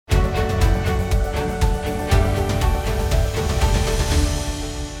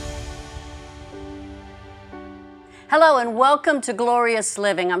Hello and welcome to Glorious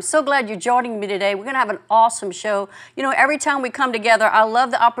Living. I'm so glad you're joining me today. We're going to have an awesome show. You know, every time we come together, I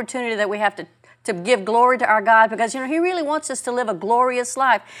love the opportunity that we have to give glory to our God because, you know, He really wants us to live a glorious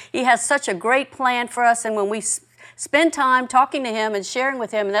life. He has such a great plan for us, and when we spend time talking to Him and sharing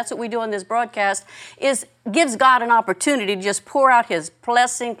with Him, and that's what we do on this broadcast, gives God an opportunity to just pour out His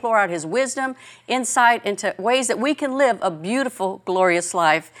blessing, pour out His wisdom, insight into ways that we can live a beautiful, glorious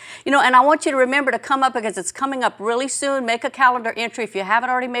life. You know, and I want you to remember to come up because it's coming up really soon. Make a calendar entry. If you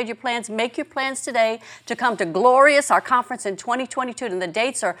haven't already made your plans, make your plans today to come to Glorious, our conference in 2022. And the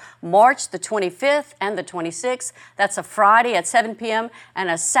dates are March the 25th and the 26th. That's a Friday at 7 p.m.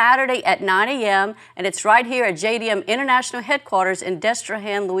 and a Saturday at 9 a.m. And it's right here at JDM International Headquarters in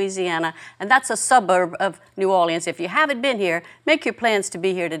Destrehan, Louisiana. And that's a suburb of New Orleans. If you haven't been here, make your plans to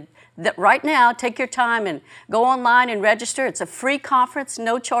be here right now. Take your time and go online and register. It's a free conference,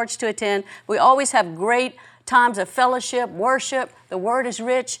 no charge to attend. We always have great times of fellowship, worship. The Word is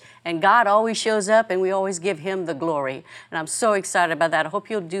rich, and God always shows up, and we always give Him the glory. And I'm so excited about that. I hope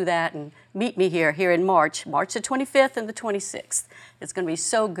you'll do that and meet me here in March the 25th and the 26th. It's going to be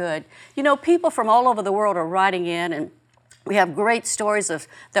so good. You know, people from all over the world are writing in, and we have great stories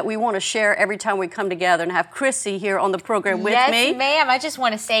that we want to share every time we come together, and have Chrissy here on the program with me. Yes, ma'am. I just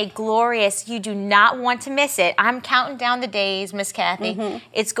want to say, Glorious, you do not want to miss it. I'm counting down the days, Miss Cathy. Mm-hmm.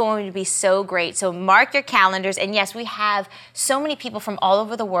 It's going to be so great. So mark your calendars. And yes, we have so many people from all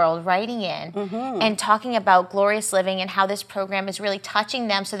over the world writing in and talking about glorious living and how this program is really touching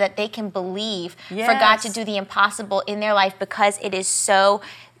them so that they can believe for God to do the impossible in their life, because it is so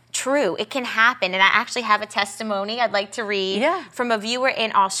true. It can happen. And I actually have a testimony I'd like to read from a viewer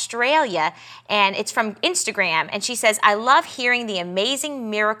in Australia, and it's from Instagram. And she says, I love hearing the amazing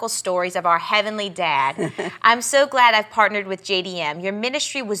miracle stories of our Heavenly Dad. I'm so glad I've partnered with JDM. Your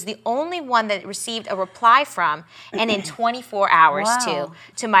ministry was the only one that received a reply from, and in 24 hours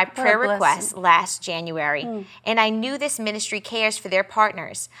to my prayer request last January. And I knew this ministry cares for their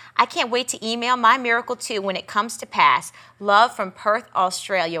partners. I can't wait to email my miracle too when it comes to pass. Love from Perth,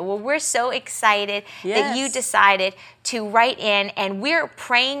 Australia. Well, we're so excited that you decided to write in, and we're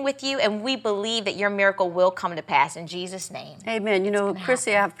praying with you, and we believe that your miracle will come to pass in Jesus' name. Amen. You know,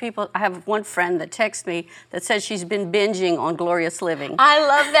 Chrissy, I have one friend that texts me that says she's been binging on Glorious Living. I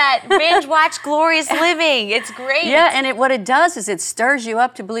love that. Binge watch Glorious Living. It's great. Yeah, and what it does is it stirs you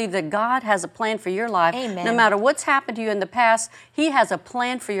up to believe that God has a plan for your life. Amen. No matter what's happened to you in the past, He has a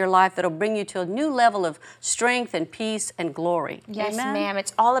plan for your life that'll bring you to a new level of strength and peace and glory. Yes, Amen? ma'am.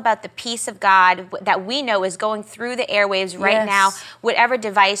 It's all about the peace of God that we know is going through the airwaves right now. Whatever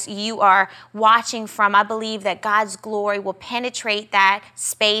device you are watching from, I believe that God's glory will penetrate that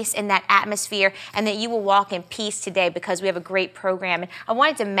space and that atmosphere, and that you will walk in peace today because we have a great program. And I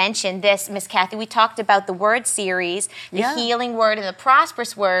wanted to mention this, Miss Cathy. We talked about the word series, the healing word and the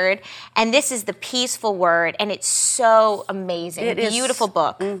prosperous word, and this is the peaceful word, and it's so amazing. It's a beautiful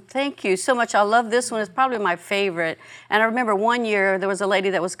book. Thank you so much. I love this one. It's probably my favorite. And I remember one year there was a lady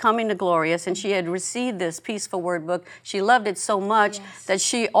that was coming to Glorious, and she had received this peaceful word book. She loved it so much that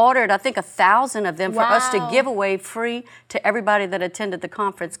she ordered, I think, 1,000 of them for us to give away free to everybody that attended the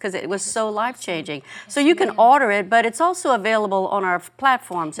conference, because it was so life-changing. So you can order it, but it's also available on our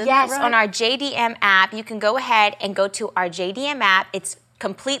platforms, isn't that right? On our JDM app. You can go ahead and go to our JDM app. It's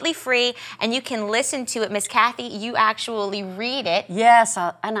completely free, and you can listen to it. Miss Cathy, you actually read it. Yes,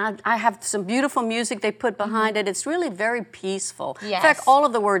 and I have some beautiful music they put behind it. It's really very peaceful. Yes. In fact, all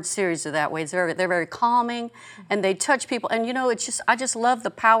of the word series are that way. They're very calming, and they touch people. And you know, I just love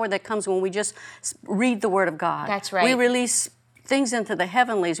the power that comes when we just read the Word of God. That's right. We release things into the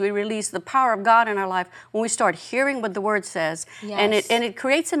heavenlies. We release the power of God in our life when we start hearing what the Word says. Yes. And it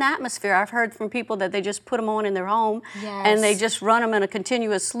creates an atmosphere. I've heard from people that they just put them on in their home and they just run them in a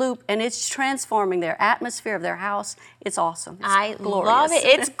continuous loop, and it's transforming their atmosphere of their house. It's awesome. I love it.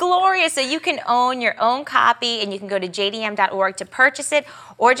 It's glorious. So you can own your own copy, and you can go to jdm.org to purchase it,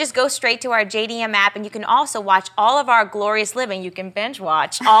 or just go straight to our JDM app, and you can also watch all of our Glorious Living. You can binge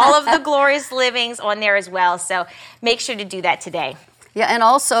watch all of the Glorious Livings on there as well. So make sure to do that today. Yeah, and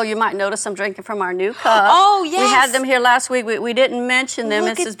also you might notice I'm drinking from our new cup. Oh, yes. We had them here last week. We didn't mention them.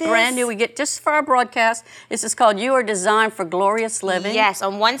 This is brand new. We get just for our broadcast. This is called You Are Designed for Glorious Living. Yes,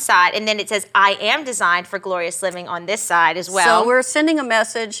 on one side. And then it says I Am Designed for Glorious Living on this side as well. So we're sending a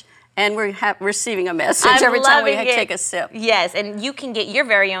message, and we're receiving a message every time we take a sip. Yes, and you can get your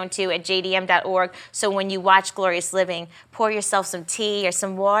very own too at jdm.org. So when you watch Glorious Living, pour yourself some tea or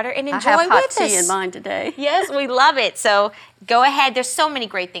some water and enjoy with us. I have hot tea in mine today. Yes, we love it. So go ahead. There's so many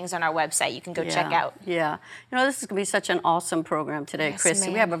great things on our website you can go check out. Yeah. This is going to be such an awesome program today, Yes, Christy.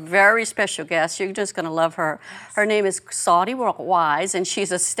 ma'am. We have a very special guest. You're just going to love her. Her name is Saudi Wise, and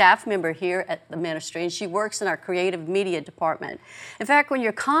she's a staff member here at the ministry, and she works in our creative media department. In fact, when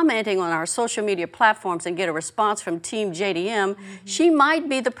you're commenting on our social media platforms and get a response from Team JDM, she might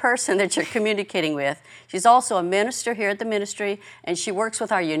be the person that you're communicating with. She's also a minister here at the ministry, and she works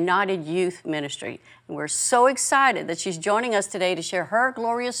with our United Youth Ministry. And we're so excited that she's joining us today to share her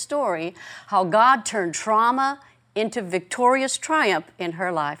glorious story, how God turned trauma into victorious triumph in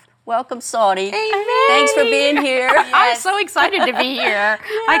her life. Welcome, Saudi. Amen. Thanks for being here. I'm so excited to be here.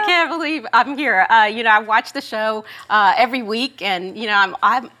 I can't believe I'm here. I watch the show every week, and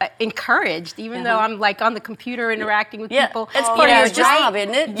I'm encouraged, even though I'm like on the computer interacting with people. It's part of your job,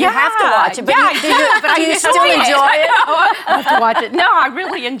 isn't it? You Yeah. have to watch it. But do you still enjoy enjoy it? I have to watch it. No, I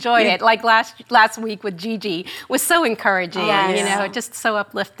really enjoy it. Like last week with Gigi was so encouraging. Yes. Just so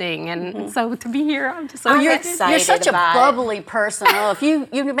uplifting, and so to be here, I'm just so I'm excited. excited You're such a about it. bubbly person. If you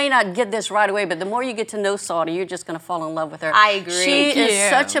may not get this right away, but the more you get to know Saudi, you're just going to fall in love with her. I agree. She Thank is you.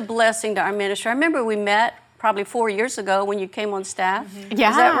 such a blessing to our ministry. I remember we met probably 4 years ago when you came on staff. Yeah,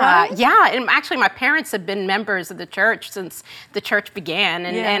 Is that right? yeah. And actually, my parents have been members of the church since the church began.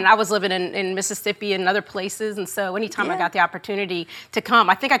 And I was living in Mississippi and other places. And so anytime I got the opportunity to come,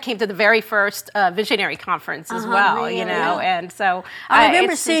 I think I came to the very first visionary conference as well, really? And so I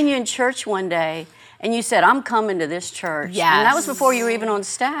remember seeing you in church one day, and you said, "I'm coming to this church." Yes. And that was before you were even on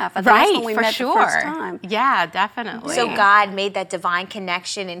staff. I think Right, that's when we for met sure. the first time. Yeah, definitely. So God made that divine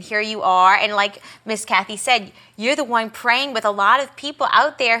connection, and here you are. And like Miss Cathy said, you're the one praying with a lot of people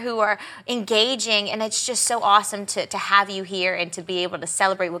out there who are engaging, and it's just so awesome to have you here and to be able to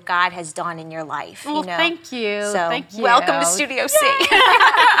celebrate what God has done in your life. Well, thank you. So Thank you. welcome to Studio C.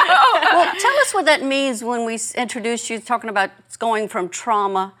 Well, tell us what that means when we introduced you, talking about going from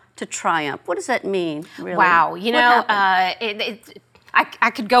trauma to triumph. What does that mean, really? Wow, What happened? I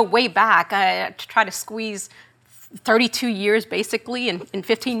could go way back to try to squeeze 32 years basically in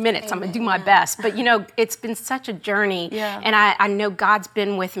 15 minutes. I'm going to do my best. But, it's been such a journey. Yeah. And I know God's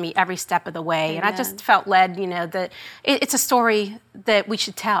been with me every step of the way. And I just felt led, that it's a story that we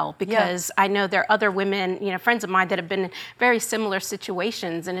should tell, because I know there are other women, friends of mine that have been in very similar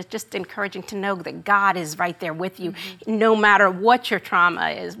situations. And it's just encouraging to know that God is right there with you, no matter what your trauma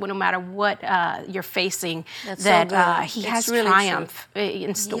is, no matter what you're facing, That's that so good. He It's has really triumph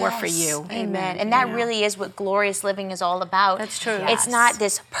in store for you. Amen. And that really is what glorious living is all about. That's true. It's not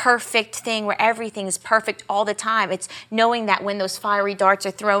this perfect thing where everything is perfect all the time. It's knowing that when those fiery darts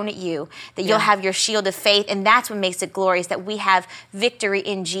are thrown at you, that you'll have your shield of faith, and that's what makes it glorious, that we have victory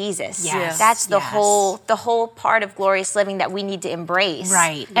in Jesus. Yes. That's the Yes. whole part of glorious living that we need to embrace.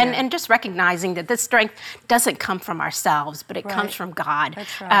 Right. And just recognizing that this strength doesn't come from ourselves, but it comes from God.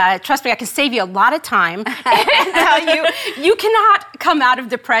 That's right. Trust me, I can save you a lot of time and tell you, you cannot come out of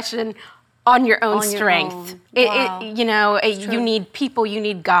depression on your own strength. own. Wow. You need people, you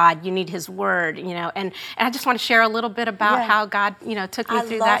need God, you need His Word, and I just want to share a little bit about how God, took me I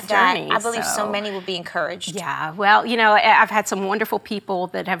through love that journey. I believe so many will be encouraged. Yeah, well, I've had some wonderful people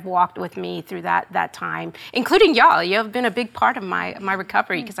that have walked with me through that time, including y'all. You have been a big part of my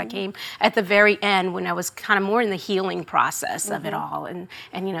recovery, because I came at the very end when I was kind of more in the healing process of it all, and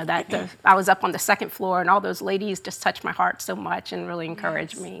I was up on the second floor, and all those ladies just touched my heart so much and really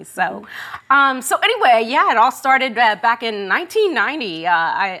encouraged me. So anyway, it all started back in 1990.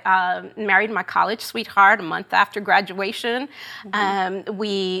 I married my college sweetheart a month after graduation.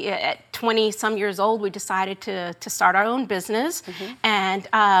 We, at 20-some years old, we decided to start our own business. And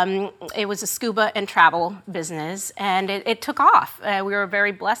it was a scuba and travel business, and it took off. We were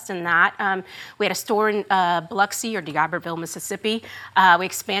very blessed in that. We had a store in Biloxi or D'Iberville, Mississippi. We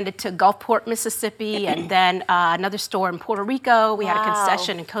expanded to Gulfport, Mississippi, and then another store in Puerto Rico. We had a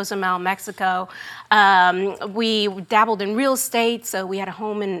concession in Cozumel, Mexico. We dabbled in real estate, so we had a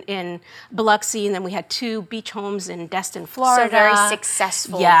home in Biloxi, and then we had 2 beach homes in Destin, Florida. So very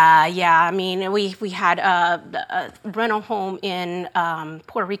successful. Yeah. I mean, we had a rental home in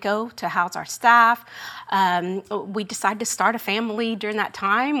Puerto Rico to house our staff. We decided to start a family during that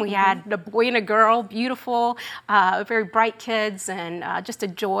time. We had a boy and a girl, beautiful, very bright kids, and just a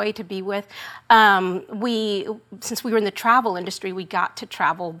joy to be with. Since we were in the travel industry, we got to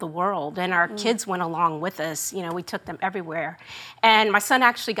travel the world, and our kids went along with us. We took them everywhere. And my son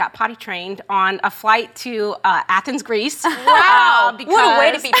actually got potty trained on a flight to Athens, Greece. Wow, what a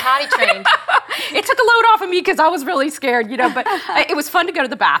way to because- be potty trained. it took a load off of me because I was really scared, but it was fun to go to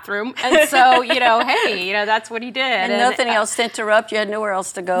the bathroom. And so, hey, that's what he did. And nothing else to interrupt. You had nowhere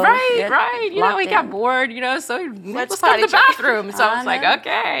else to go. Right. He got bored, so let's go to the bathroom. So I was like,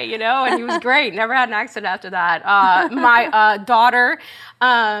 okay, and he was great. Never had an accident after that. My daughter,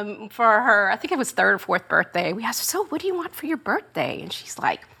 for her, I think it was third or fourth birthday, we asked her, so what do you want for your birthday? And she's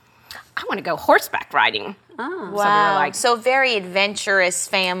like, I want to go horseback riding. Oh. Wow. So very adventurous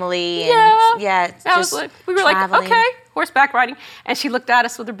family. And, we were like, okay, horseback riding. And she looked at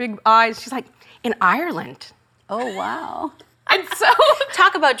us with her big eyes. She's like, in Ireland. Oh, wow. And so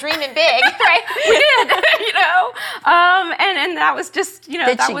talk about dreaming big, right? We did, and that was just,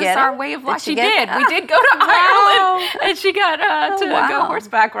 that was our way of life. She did. We did go to Ireland, and she got to go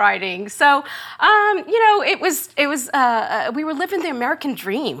horseback riding. So, it was we were living the American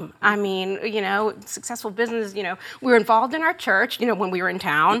dream. I mean, successful business. We were involved in our church, when we were in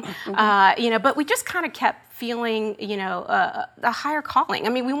town, but we just kind of kept feeling, a higher calling. I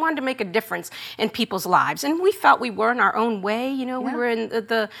mean, we wanted to make a difference in people's lives, and we felt we were in our own way. We were in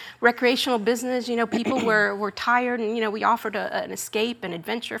the recreational business. People were tired, and we offered an escape, an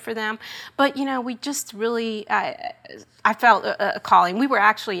adventure for them. But we just really, I felt a calling. We were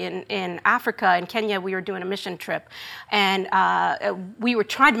actually in Africa, in Kenya. We were doing a mission trip, and we were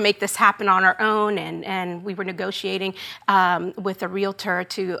trying to make this happen on our own, and we were negotiating with a realtor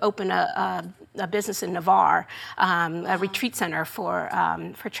to open a business in Navarre, a retreat center for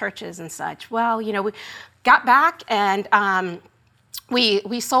churches and such. Well, we got back and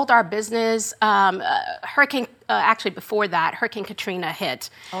we sold our business. Hurricane, actually before that, Hurricane Katrina hit.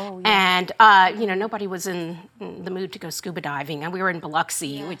 Oh, yeah. And, nobody was in the mood to go scuba diving. And we were in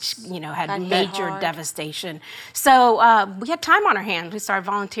Biloxi, which, had major devastation. So we had time on our hands. We started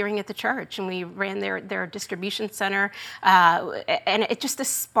volunteering at the church, and we ran their distribution center. And this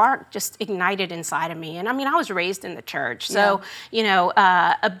spark just ignited inside of me. And I mean, I was raised in the church. So,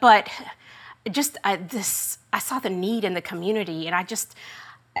 but just I saw the need in the community, and I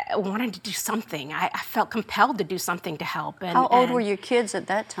wanted to do something. I felt compelled to do something to help. How old were your kids at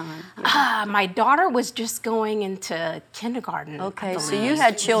that time? My daughter was just going into kindergarten. Okay, so you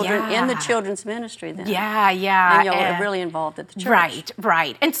had children in the children's ministry then. Yeah. And you were really involved at the church.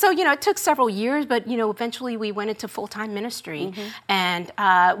 Right. And so, it took several years, but, eventually we went into full-time ministry. And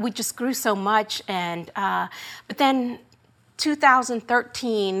we just grew so much. And but then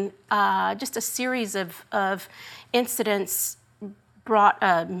 2013, just a series of incidents brought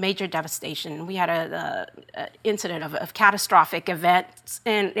a major devastation. We had a incident of catastrophic events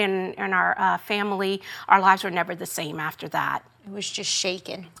in our family. Our lives were never the same after that. It was just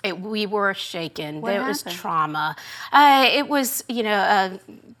shaken. We were shaken. What happened? Was trauma. It was,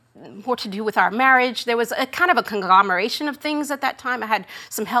 more to do with our marriage. There was a kind of a conglomeration of things at that time. I had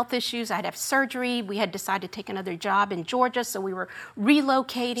some health issues. I had to have surgery. We had decided to take another job in Georgia, so we were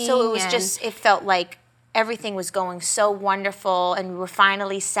relocating. So it was it felt like everything was going so wonderful, and we were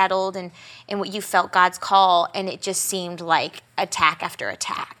finally settled in what you felt God's call, and it just seemed like attack after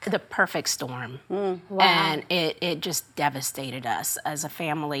attack. The perfect storm. Wow. And it just devastated us as a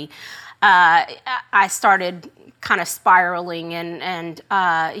family. I started kind of spiraling, and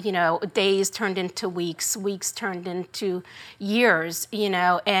days turned into weeks turned into years,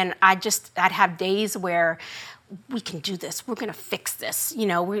 and I'd have days where we can do this. We're going to fix this.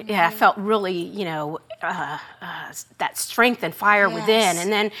 I felt really, that strength and fire within.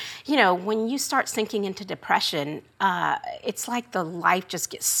 And then, when you start sinking into depression, it's like the life just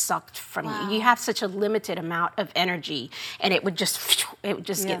gets sucked from you. You have such a limited amount of energy, and it would just get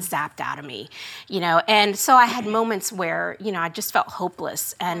zapped out of me, And so I had moments where, I just felt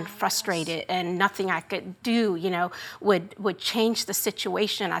hopeless and frustrated, and nothing I could do, would change the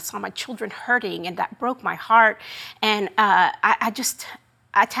situation. I saw my children hurting, and that broke my heart. And I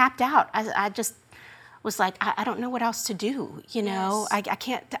tapped out. I just was like, I don't know what else to do. I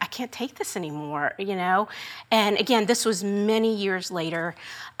can't take this anymore. And again, this was many years later,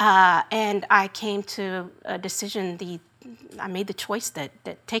 and I came to a decision. I made the choice that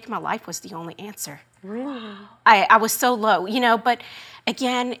taking my life was the only answer. Really? I was so low, but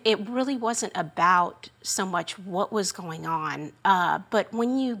again, it really wasn't about so much what was going on. But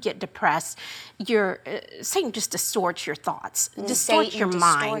when you get depressed, Satan just distorts your thoughts, distorts your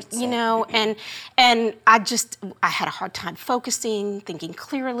mind, and I had a hard time focusing, thinking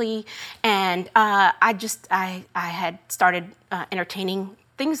clearly, and I had started entertaining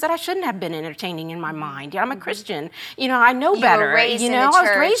things that I shouldn't have been entertaining in my mind. I'm a Christian. I know You better. were raised in the I was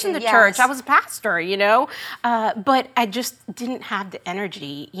church, raised in the and church. I yes. was a pastor, but I just didn't have the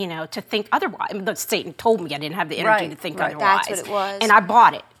energy, to think otherwise. Satan told me I didn't have the energy to think otherwise. That's what it was. And I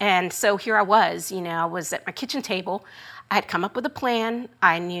bought it. And so here I was, I was at my kitchen table. I had come up with a plan.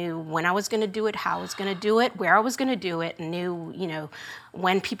 I knew when I was going to do it, how I was going to do it, where I was going to do it, and knew,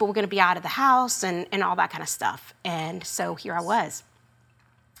 when people were going to be out of the house and all that kind of stuff. And so here I was.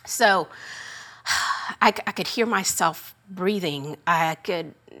 So I could hear myself breathing. I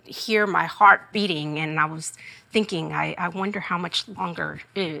could hear my heart beating, and I was thinking, I wonder how much longer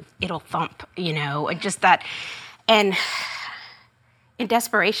it'll thump, and just that. And in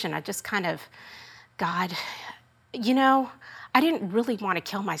desperation, I just kind of, God, I didn't really want to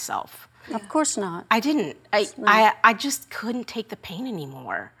kill myself. Of course not. I didn't. I just couldn't take the pain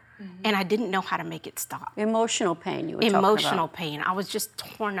anymore. And I didn't know how to make it stop. Emotional pain, you were talking about. Emotional pain. I was just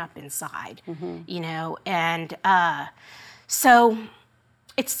torn up inside, and so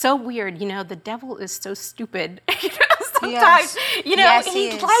it's so weird, the devil is so stupid. Sometimes, Yes, he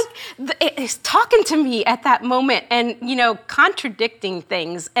he's is. like, he's talking to me at that moment and, contradicting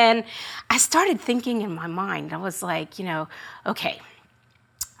things. And I started thinking in my mind, I was like, okay,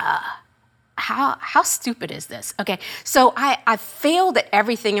 how stupid is this? Okay, so I failed at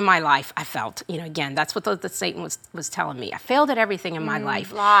everything in my life, I felt. Again, that's what the Satan was telling me. I failed at everything in my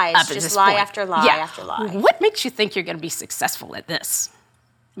life. Lies, up at just this lie point. after lie after lie. What makes you think you're going to be successful at this?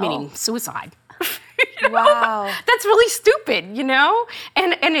 Meaning suicide. Wow. That's really stupid,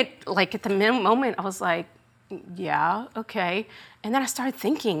 And it, like, at the moment, I was like, yeah, okay. And then I started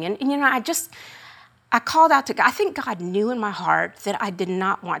thinking, and I called out to God. I think God knew in my heart that I did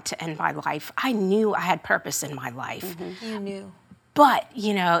not want to end my life. I knew I had purpose in my life. You knew. But,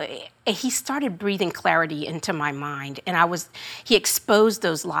 he started breathing clarity into my mind, and he exposed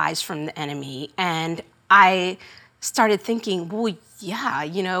those lies from the enemy, and I started thinking, well,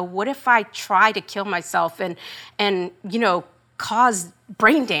 yeah, what if I try to kill myself and cause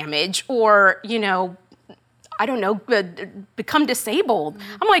brain damage or, I don't know, become disabled?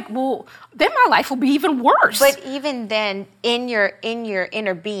 I'm like, well, then my life will be even worse. But even then, in your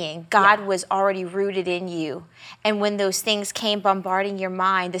inner being, God was already rooted in you. And when those things came bombarding your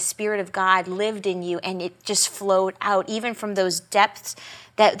mind, the Spirit of God lived in you, and it just flowed out, even from those depths,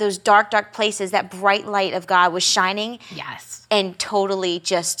 those dark, dark places. That bright light of God was shining. Yes. And totally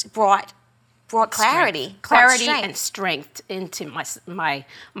just brought clarity. Clarity brought and strength into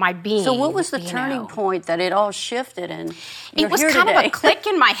my being. So what was the turning point that it all shifted and it was kind of a click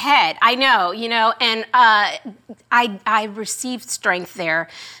in my head. I know, and I received strength there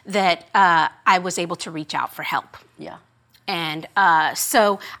that I was able to reach out for help. Yeah. And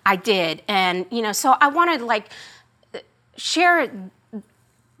so I did. And, so I want to share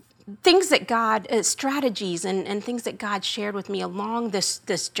things that God, strategies and things that God shared with me along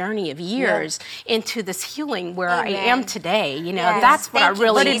this journey of years into this healing where I am today. Yes. That's what Thank I you,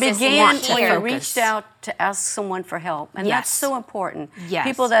 really But it Jesus, began want to when you focus. reached out to ask someone for help. And Yes. that's so important. Yes.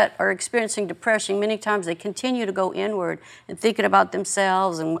 People that are experiencing depression, many times they continue to go inward and thinking about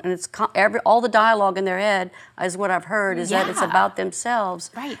themselves, and it's all the dialogue in their head is what I've heard, is that it's about themselves.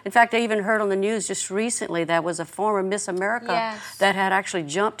 Right. In fact, I even heard on the news just recently that was a former Miss America that had actually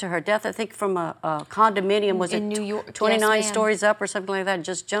jumped to her death, I think from a condominium, was In it New York? 29 Yes, ma'am. stories up or something like that,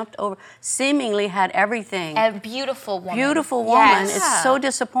 just jumped over, seemingly had everything. A beautiful woman. Beautiful woman. Yes. It's so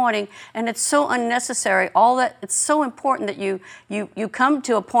disappointing, and it's so unnecessary. All that, it's so important that you come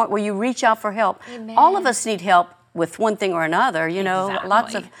to a point where you reach out for help. Amen. All of us need help with one thing or another, Exactly.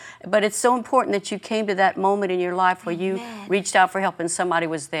 lots of, but it's so important that you came to that moment in your life where you reached out for help and somebody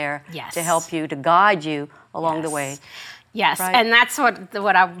was there Yes. to help you, to guide you along the Yes. way. Yes, Right. and that's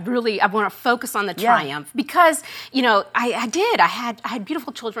what I want to focus on the Yeah. triumph, because I had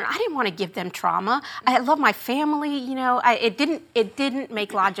beautiful children. I didn't want to give them trauma. I love my family. It didn't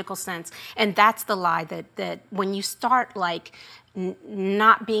make logical sense, and that's the lie that when you start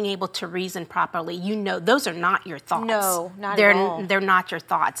not being able to reason properly, those are not your thoughts. No, not they're, at all. They're not your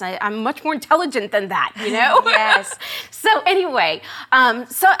thoughts. I'm much more intelligent than that, Yes. So anyway,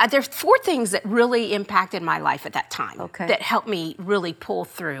 there's 4 things that really impacted my life at that time that helped me really pull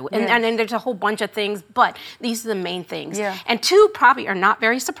through. And then there's a whole bunch of things, but these are the main things. Yeah. And 2 probably are not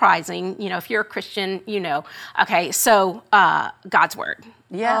very surprising. If you're a Christian, Okay, so God's Word.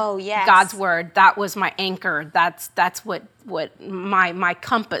 Yeah. Oh, yes. God's Word, that was my anchor. That's what my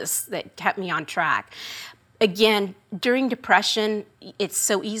compass that kept me on track. Again, during depression, it's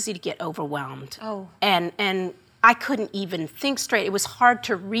so easy to get overwhelmed. Oh. And I couldn't even think straight. It was hard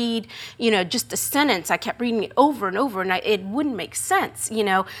to read, just a sentence. I kept reading it over and over, and it wouldn't make sense,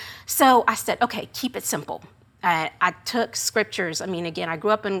 So I said, okay, keep it simple. I took scriptures. I mean, again, I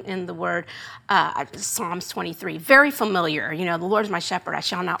grew up in the Word, Psalms 23, very familiar. The Lord is my shepherd, I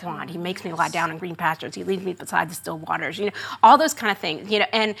shall not want. He makes me lie down in green pastures. He leads me beside the still waters. All those kind of things.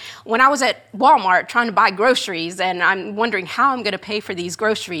 And when I was at Walmart trying to buy groceries, and I'm wondering how I'm going to pay for these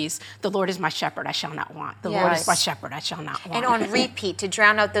groceries, the Lord is my shepherd, I shall not want. The Lord is my shepherd, I shall not want. And on repeat to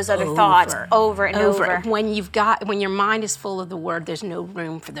drown out those other thoughts over and over. When your mind is full of the Word, there's no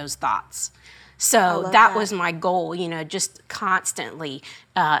room for those thoughts. So that was my goal, just constantly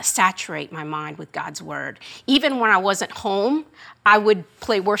saturate my mind with God's Word. Even when I wasn't home, I would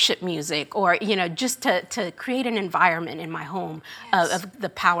play worship music or, just to create an environment in my home of the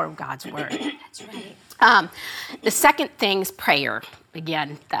power of God's Word. That's right. The second thing is prayer.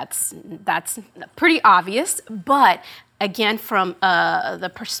 Again, that's pretty obvious, but again, from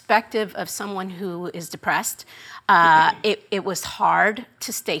the perspective of someone who is depressed, it was hard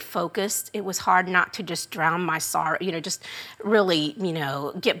to stay focused. It was hard not to just drown my sorrow, just really,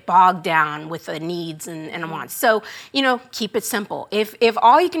 get bogged down with the needs and wants. So, keep it simple. If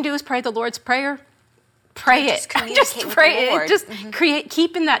all you can do is pray the Lord's Prayer, pray it. Just pray it. Just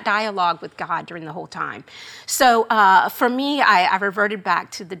keep in that dialogue with God during the whole time. So for me, I reverted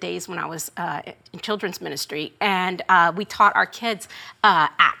back to the days when I was in children's ministry, and we taught our kids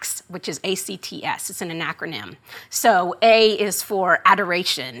ACTS, which is ACTS. It's an acronym. So A is for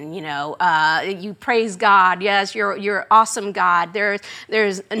adoration. You praise God. Yes, you're awesome, God.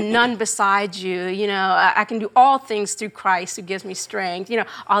 There's none besides you. I can do all things through Christ who gives me strength.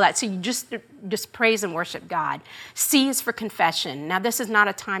 All that. So you just praise and worship God. C is for confession. Now, this is not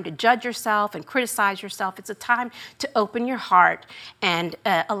a time to judge yourself and criticize yourself. It's a time to open your heart and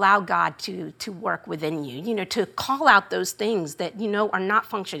allow God to work within you, to call out those things that are not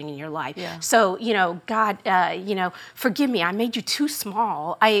functioning in your life. Yeah. So, God, forgive me. I made you too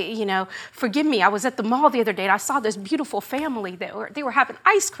small. Forgive me. I was at the mall the other day and I saw this beautiful family that they were having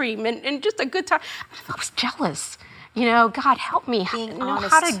ice cream and just a good time. I was jealous. God, help me.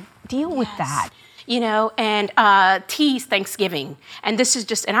 How to deal with that. And T is Thanksgiving. And this is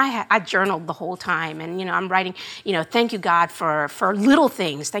just, and I journaled the whole time. And, I'm writing, thank you, God, for little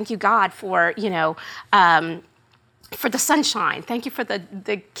things. Thank you, God, for, for the sunshine. Thank you for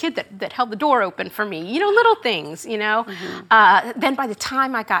the kid that held the door open for me. Little things, Mm-hmm. Then by the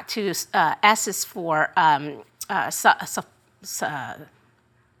time I got to S is for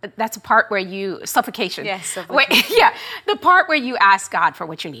that's a part where suffocation. Yes, suffocation. The part where you ask God for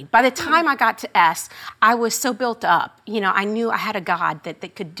what you need. By the time I got to S, I was so built up. I knew I had a God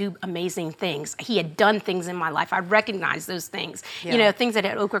that could do amazing things. He had done things in my life. I recognized those things, things that I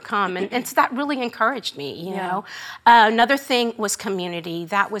had overcome. And so that really encouraged me, Another thing was community.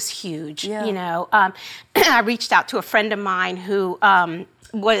 That was huge, I reached out to a friend of mine who...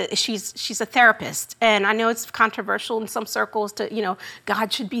 she's a therapist, and I know it's controversial in some circles to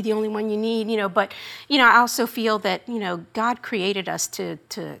God should be the only one you need, but I also feel that God created us to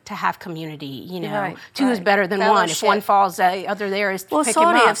have community, two is better than one. If one falls, the other there is to pick him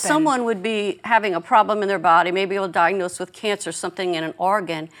up. If someone would be having a problem in their body, maybe diagnosed with cancer, something in an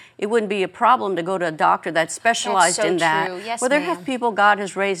organ, it wouldn't be a problem to go to a doctor that's specialized in that. True. Yes, there have people God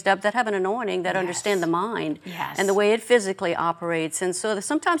has raised up that have an anointing that understand the mind and the way it physically operates, and so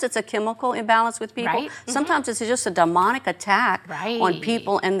sometimes it's a chemical imbalance with people. Right. Mm-hmm. Sometimes it's just a demonic attack on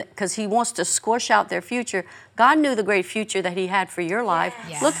people, and because he wants to squish out their future. God knew the great future that he had for your life.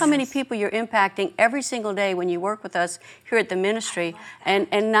 Yes. Look how many people you're impacting every single day when you work with us here at the ministry. And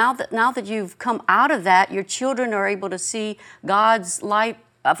now that you've come out of that, your children are able to see God's light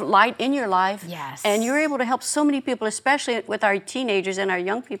in your life. Yes. And you're able to help so many people, especially with our teenagers and our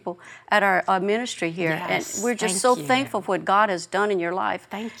young people at our ministry here. Yes. And we're just so thankful for what God has done in your life.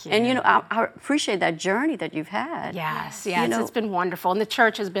 Thank you. And I appreciate that journey that you've had. Yes, it's been wonderful. And the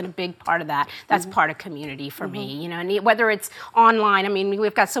church has been a big part of that. That's part of community for me, and whether it's online, I mean,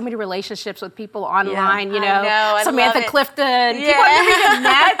 we've got so many relationships with people online, I Samantha Clifton, people I've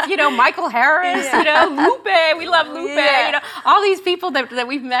never even met, Michael Harris, Lupe, we love Lupe, all these people that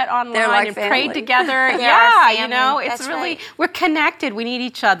we've met online and prayed together. It's really, we're connected. We need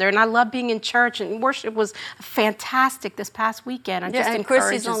each other. And I love being in church, and worship was fantastic this past weekend. And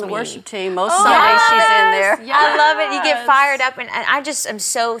Chrissy's on the worship team. Most Sundays she's in there. Yes. I love it. You get fired up. And I just am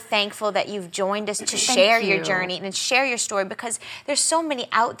so thankful that you've joined us to share your journey and share your story, because there's so many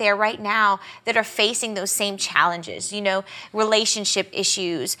out there right now that are facing those same challenges, relationship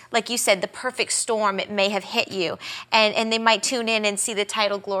issues. Like you said, the perfect storm, it may have hit you. And they might might tune in and see the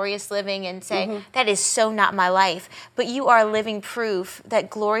title Glorious Living and say, that is so not my life. But you are living proof that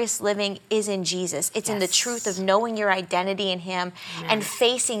glorious living is in Jesus. It's in the truth of knowing your identity in him and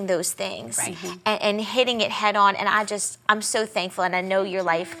facing those things and hitting it head on. And I'm so thankful, and I know your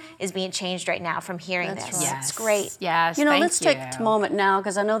life is being changed right now from hearing this. Right. It's great. Yes, let's take a moment now,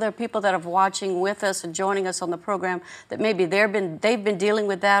 because I know there are people that are watching with us and joining us on the program that maybe they've been dealing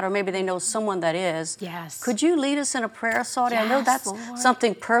with that, or maybe they know someone that is. Yes. Could you lead us in a prayer, Saudi? I know that's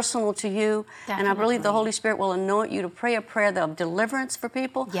something personal to you, and I believe the Holy Spirit will anoint you to pray a prayer of deliverance for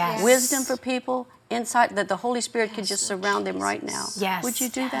people, wisdom for people, insight, that the Holy Spirit could just surround them right now. Yes. Would you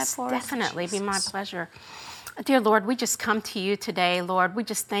do that for us? Definitely. It'd be my pleasure. Dear Lord, we just come to you today, Lord. We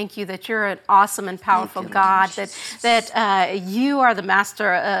just thank you that you're an awesome and powerful God, that you are the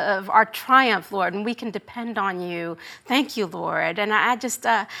master of our triumph, Lord, and we can depend on you. Thank you, Lord. And I just,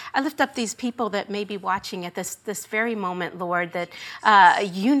 I lift up these people that may be watching at this very moment, Lord, that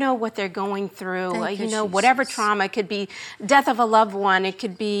you know what they're going through. You know, whatever trauma. It could be death of a loved one. It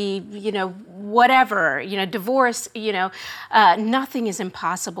could be, whatever, divorce, nothing is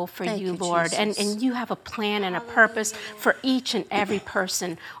impossible for you, Lord. And you have a plan and a purpose for each and every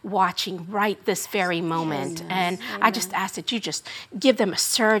person watching right this very moment. And I just ask that you just give them a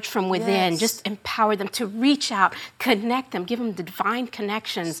surge from within, just empower them to reach out, connect them, give them the divine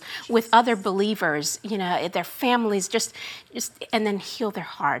connections with other believers, their families, just and then heal their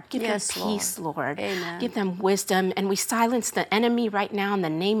heart. Give them peace, Lord. Amen. Give them wisdom. And we silence the enemy right now in the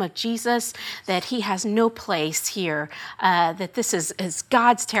name of Jesus, that he has no place here, that this is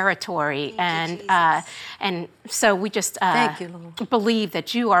God's territory. And so we just Thank you, Lord. Believe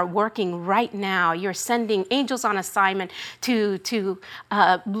that you are working right now. You're sending angels on assignment to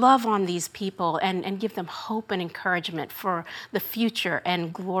love on these people and give them hope and encouragement for the future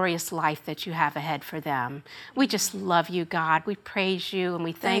and glorious life that you have ahead for them. We just love you, God. We praise you, and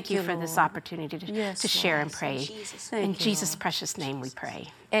we thank you for this opportunity to share and pray. In Jesus' precious name we pray.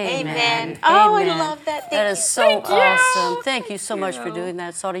 Amen. Oh, I love that. That is so awesome. Thank you so much for doing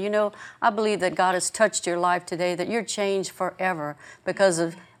that, Sauda. I believe that God has touched your life today, that you're changed forever because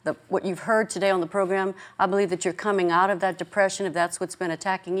of what you've heard today on the program. I believe that you're coming out of that depression, if that's what's been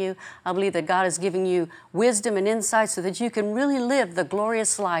attacking you. I believe that God is giving you wisdom and insight so that you can really live the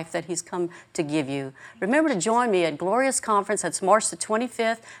glorious life that he's come to give you. Remember to join me at Glorious Conference. That's March the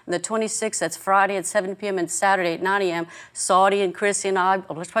 25th and the 26th. That's Friday at 7 p.m. and Saturday at 9 a.m. Saudi and Chrissy and I,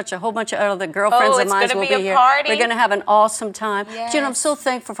 a whole bunch of other girlfriends of mine will be here. Party. We're going to have an awesome time. Yes. I'm so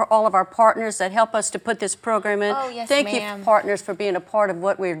thankful for all of our partners that help us to put this program in. Oh, yes, Thank you, partners, for being a part of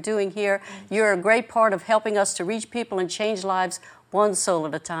what we're doing here. You're a great part of helping us to reach people and change lives one soul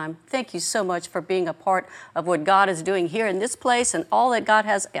at a time. Thank you so much for being a part of what God is doing here in this place and all that God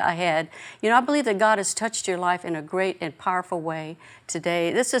has ahead. I believe that God has touched your life in a great and powerful way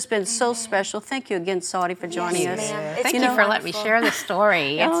today. This has been so special. Thank you again, Saudi, for joining us. Thank you for letting me share the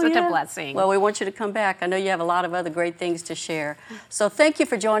story. It's such a blessing. Well, we want you to come back. I know you have a lot of other great things to share. So thank you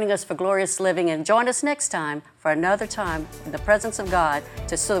for joining us for Glorious Living, and join us next time for another time in the presence of God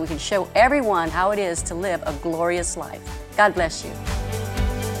so that we can show everyone how it is to live a glorious life. God bless you.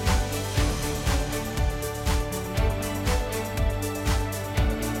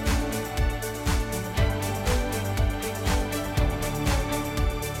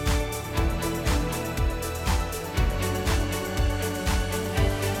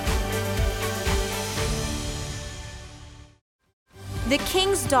 The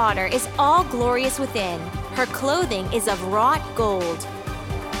King's Daughter is all glorious within. Her clothing is of wrought gold.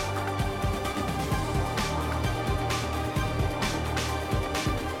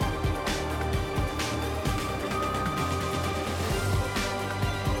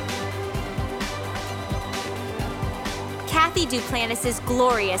 Cathy Duplantis'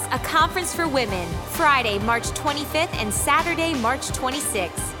 Glorious, a conference for women, Friday, March 25th and Saturday, March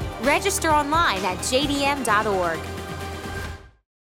 26th. Register online at jdm.org.